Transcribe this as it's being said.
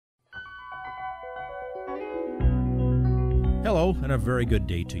Hello, and a very good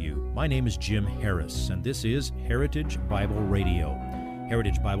day to you. My name is Jim Harris, and this is Heritage Bible Radio.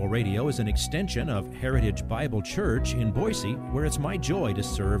 Heritage Bible Radio is an extension of Heritage Bible Church in Boise, where it's my joy to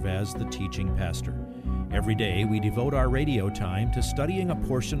serve as the teaching pastor. Every day, we devote our radio time to studying a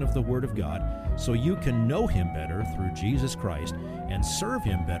portion of the Word of God so you can know Him better through Jesus Christ and serve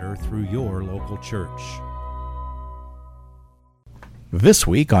Him better through your local church. This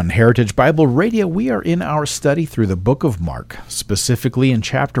week on Heritage Bible Radio, we are in our study through the book of Mark, specifically in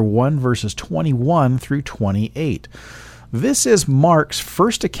chapter 1, verses 21 through 28. This is Mark's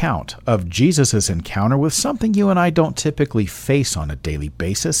first account of Jesus' encounter with something you and I don't typically face on a daily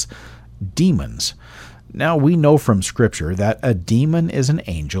basis, demons. Now, we know from Scripture that a demon is an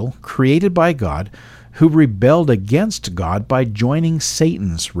angel created by God who rebelled against God by joining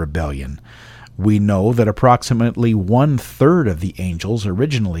Satan's rebellion. We know that approximately 1/3 of the angels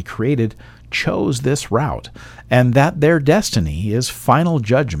originally created chose this route, and that their destiny is final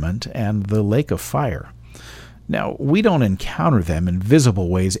judgment and the lake of fire. Now, we don't encounter them in visible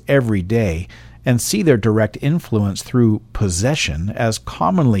ways every day and see their direct influence through possession as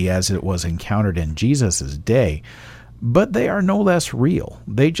commonly as it was encountered in Jesus' day, but they are no less real.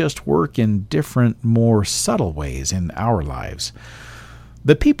 They just work in different, more subtle ways in our lives.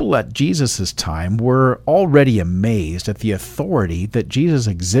 The people at Jesus' time were already amazed at the authority that Jesus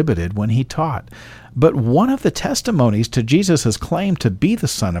exhibited when he taught. But one of the testimonies to Jesus' claim to be the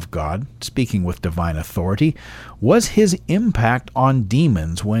Son of God, speaking with divine authority, was his impact on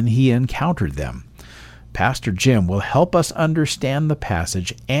demons when he encountered them. Pastor Jim will help us understand the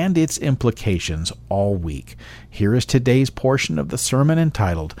passage and its implications all week. Here is today's portion of the sermon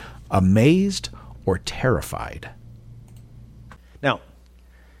entitled, Amazed or Terrified. Now,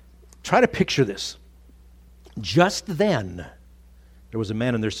 try to picture this. Just then, there was a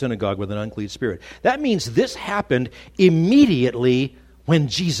man in their synagogue with an unclean spirit. That means this happened immediately when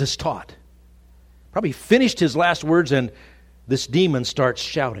Jesus taught. Probably finished his last words and this demon starts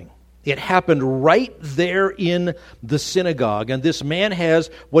shouting. It happened right there in the synagogue. And this man has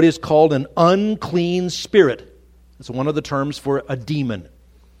what is called an unclean spirit. That's one of the terms for a demon.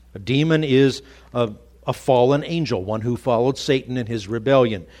 A demon is a fallen angel, one who followed Satan in his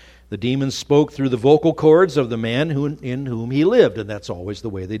rebellion. The demon spoke through the vocal cords of the man in whom he lived, and that's always the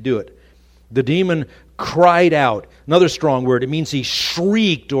way they do it. The demon cried out. Another strong word. It means he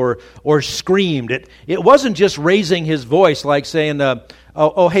shrieked or screamed. It wasn't just raising his voice like saying,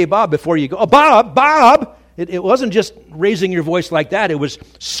 oh, hey, Bob, before you go. Oh, Bob! It wasn't just raising your voice like that. It was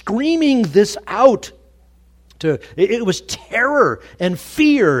screaming this out. It was terror and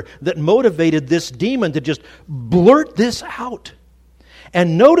fear that motivated this demon to just blurt this out.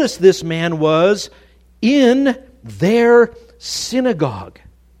 And notice this man was in their synagogue.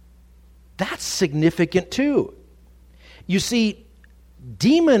 That's significant too. You see,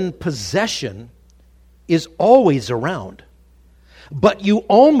 demon possession is always around, but you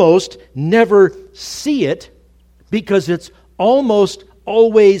almost never see it because it's almost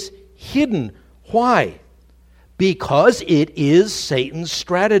always hidden. Why? Because it is Satan's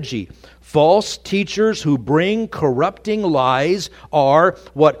strategy. False teachers who bring corrupting lies are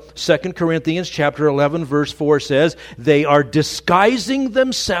what 2 Corinthians chapter 11 verse 4 says, they are disguising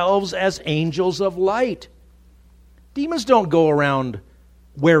themselves as angels of light. Demons don't go around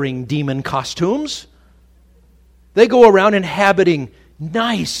wearing demon costumes. They go around inhabiting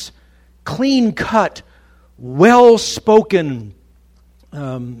nice, clean-cut, well-spoken,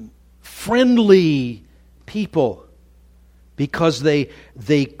 friendly people. Because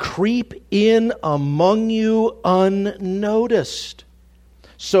they creep in among you unnoticed.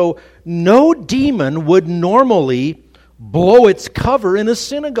 So no demon would normally blow its cover in a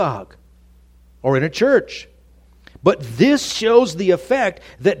synagogue or in a church. But this shows the effect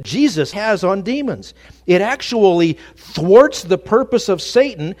that Jesus has on demons. It actually thwarts the purpose of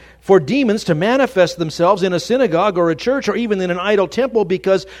Satan for demons to manifest themselves in a synagogue or a church or even in an idol temple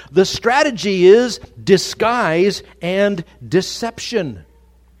because the strategy is disguise and deception.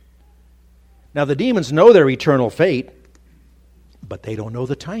 Now the demons know their eternal fate, but they don't know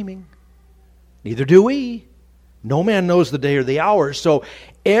the timing. Neither do we. No man knows the day or the hour. So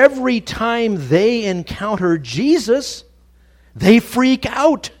every time they encounter Jesus, they freak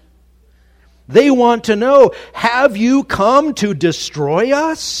out. They want to know, have you come to destroy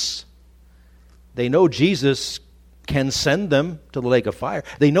us? They know Jesus can send them to the lake of fire.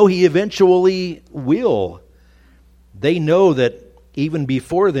 They know He eventually will. They know that even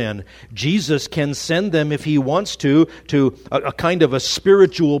before then, Jesus can send them, if He wants to a kind of a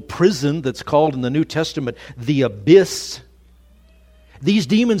spiritual prison that's called in the New Testament the abyss. These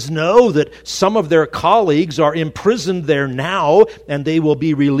demons know that some of their colleagues are imprisoned there now, and they will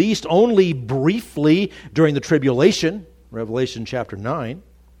be released only briefly during the tribulation, Revelation chapter 9.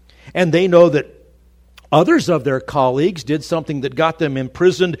 And they know that others of their colleagues did something that got them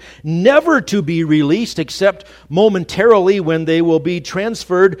imprisoned, never to be released except momentarily when they will be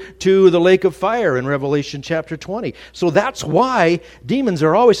transferred to the lake of fire in Revelation chapter 20. So that's why demons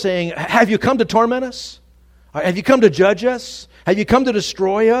are always saying, have you come to torment us? Have you come to judge us? Have you come to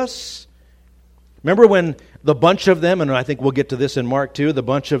destroy us? Remember when the bunch of them, and I think we'll get to this in Mark too, the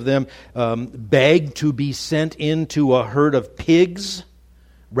bunch of them begged to be sent into a herd of pigs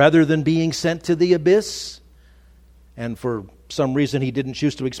rather than being sent to the abyss? And for some reason he didn't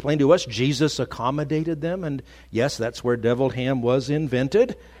choose to explain to us, Jesus accommodated them, and yes, that's where deviled ham was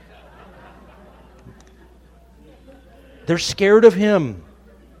invented. They're scared of him.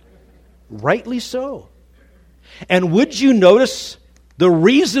 Rightly so. And would you notice the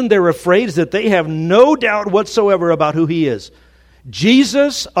reason they're afraid is that they have no doubt whatsoever about who he is.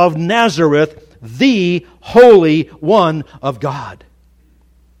 Jesus of Nazareth, the Holy One of God.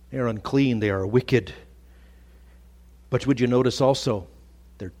 They are unclean, they are wicked. But would you notice also,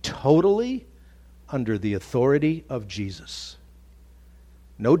 they're totally under the authority of Jesus.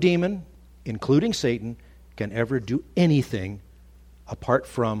 No demon, including Satan, can ever do anything apart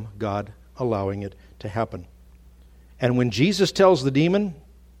from God allowing it to happen. And when Jesus tells the demon,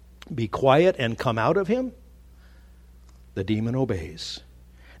 be quiet and come out of him, the demon obeys.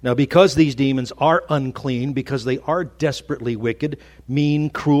 Now, because these demons are unclean, because they are desperately wicked, mean,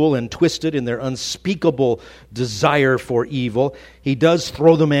 cruel, and twisted in their unspeakable desire for evil, he does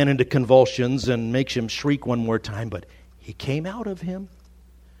throw the man into convulsions and makes him shriek one more time, but he came out of him.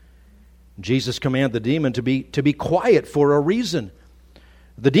 Jesus commanded the demon to be quiet for a reason.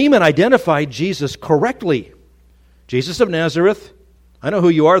 The demon identified Jesus correctly. Jesus of Nazareth, I know who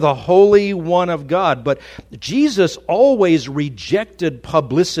you are, the Holy One of God. But Jesus always rejected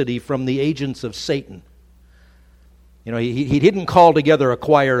publicity from the agents of Satan. You know, he didn't call together a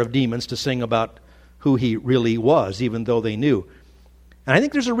choir of demons to sing about who he really was, even though they knew. And I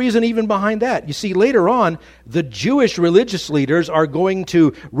think there's a reason even behind that. You see, later on, the Jewish religious leaders are going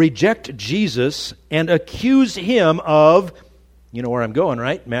to reject Jesus and accuse him of, you know where I'm going,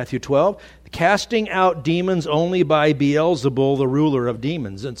 right? Matthew 12. Casting out demons only by Beelzebul, the ruler of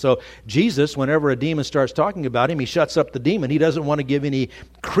demons. And so Jesus, whenever a demon starts talking about him, he shuts up the demon. He doesn't want to give any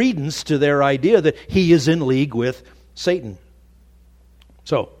credence to their idea that he is in league with Satan.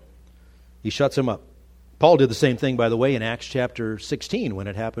 So, he shuts him up. Paul did the same thing, by the way, in Acts chapter 16 when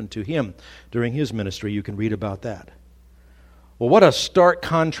it happened to him during his ministry. You can read about that. Well, what a stark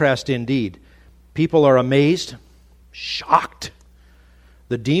contrast indeed. People are amazed, shocked.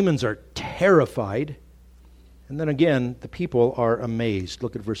 The demons are terrified. And then again, the people are amazed.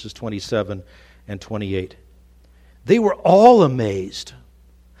 Look at verses 27 and 28. They were all amazed,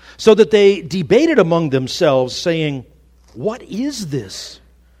 so that they debated among themselves, saying, what is this?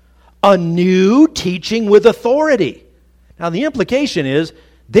 A new teaching with authority. Now the implication is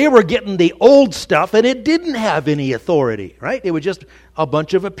they were getting the old stuff and it didn't have any authority, right? It was just a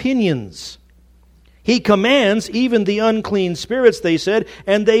bunch of opinions. He commands even the unclean spirits, they said,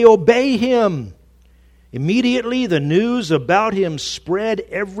 and they obey him. Immediately the news about him spread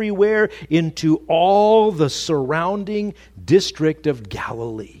everywhere into all the surrounding district of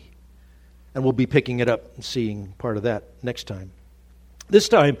Galilee. And we'll be picking it up and seeing part of that next time. This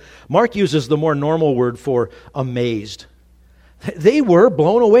time, Mark uses the more normal word for amazed. They were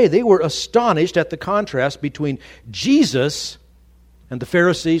blown away. They were astonished at the contrast between Jesus and the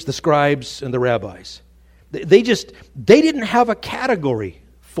Pharisees, the scribes, and the rabbis. They didn't have a category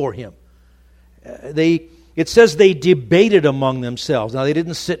for him. It says they debated among themselves. Now, they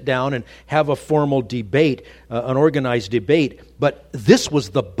didn't sit down and have a formal debate, an organized debate, but this was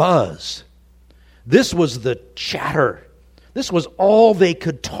the buzz. This was the chatter. This was all they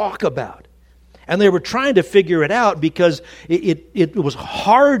could talk about. And they were trying to figure it out because it was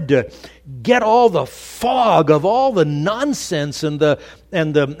hard to get all the fog of all the nonsense and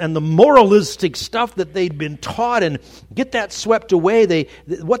the moralistic stuff that they'd been taught and get that swept away.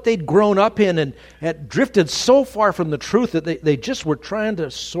 What they'd grown up in and had drifted so far from the truth that they just were trying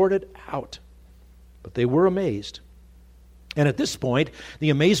to sort it out. But they were amazed. And at this point, the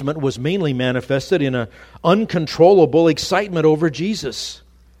amazement was mainly manifested in an uncontrollable excitement over Jesus.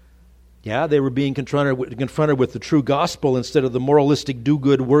 Yeah, they were being confronted with the true gospel instead of the moralistic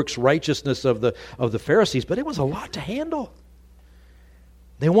do-good works righteousness of the Pharisees, but it was a lot to handle.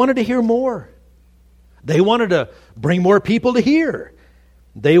 They wanted to hear more. They wanted to bring more people to hear.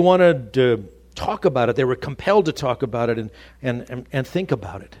 They wanted to talk about it. They were compelled to talk about it and think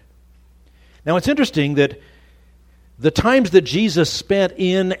about it. Now, it's interesting that the times that Jesus spent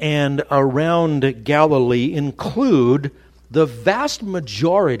in and around Galilee include the vast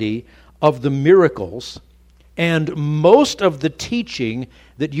majority of the miracles and most of the teaching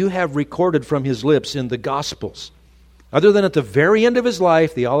that you have recorded from his lips in the Gospels. Other than at the very end of his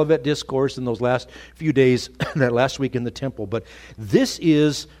life, the Olivet Discourse in those last few days, that last week in the temple. But this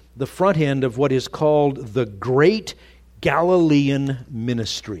is the front end of what is called the Great Galilean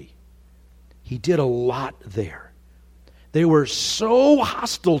Ministry. He did a lot there. They were so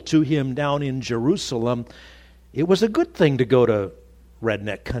hostile to him down in Jerusalem, it was a good thing to go to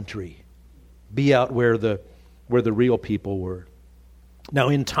redneck country, be out where the real people were. Now,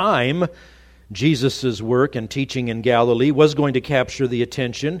 in time, Jesus' work and teaching in Galilee was going to capture the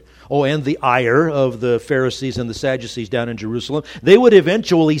attention, and the ire of the Pharisees and the Sadducees down in Jerusalem. They would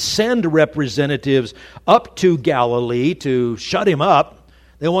eventually send representatives up to Galilee to shut him up.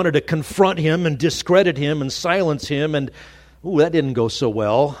 They wanted to confront him and discredit him and silence him, and that didn't go so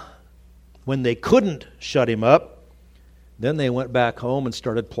well. When they couldn't shut him up, then they went back home and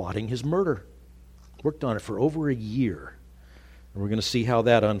started plotting his murder. Worked on it for over a year. And we're going to see how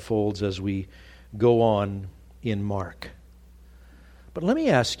that unfolds as we go on in Mark. But let me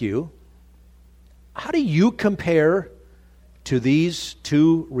ask you, how do you compare to these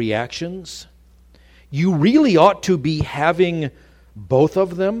two reactions? You really ought to be having both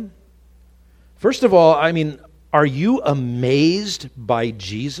of them. First of all, are you amazed by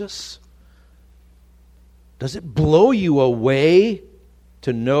Jesus? Does it blow you away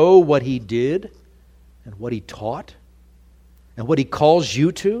to know what he did and what he taught and what he calls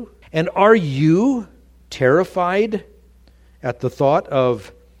you to? And are you terrified at the thought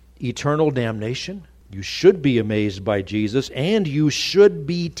of eternal damnation? You should be amazed by Jesus, and you should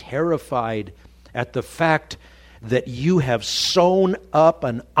be terrified at the fact that you have sewn up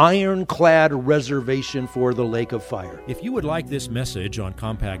an ironclad reservation for the lake of fire. If you would like this message on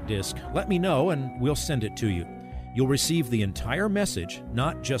compact disc, let me know and we'll send it to you. You'll receive the entire message,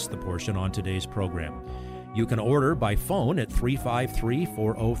 not just the portion on today's program. You can order by phone at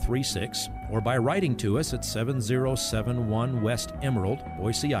 353-4036 or by writing to us at 7071 West Emerald,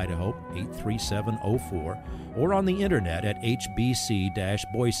 Boise, Idaho, 83704, or on the internet at hbc-boise.org.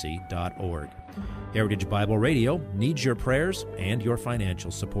 Heritage Bible Radio needs your prayers and your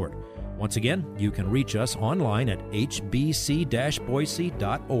financial support. Once again, you can reach us online at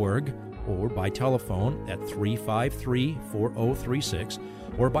hbc-boise.org or by telephone at 353-4036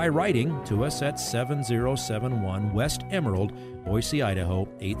 or by writing to us at 7071 West Emerald, Boise, Idaho,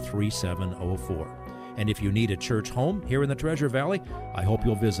 83704. And if you need a church home here in the Treasure Valley, I hope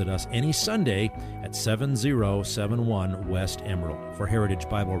you'll visit us any Sunday at 7071 West Emerald. For Heritage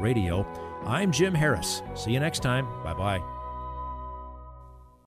Bible Radio, I'm Jim Harris. See you next time. Bye-bye.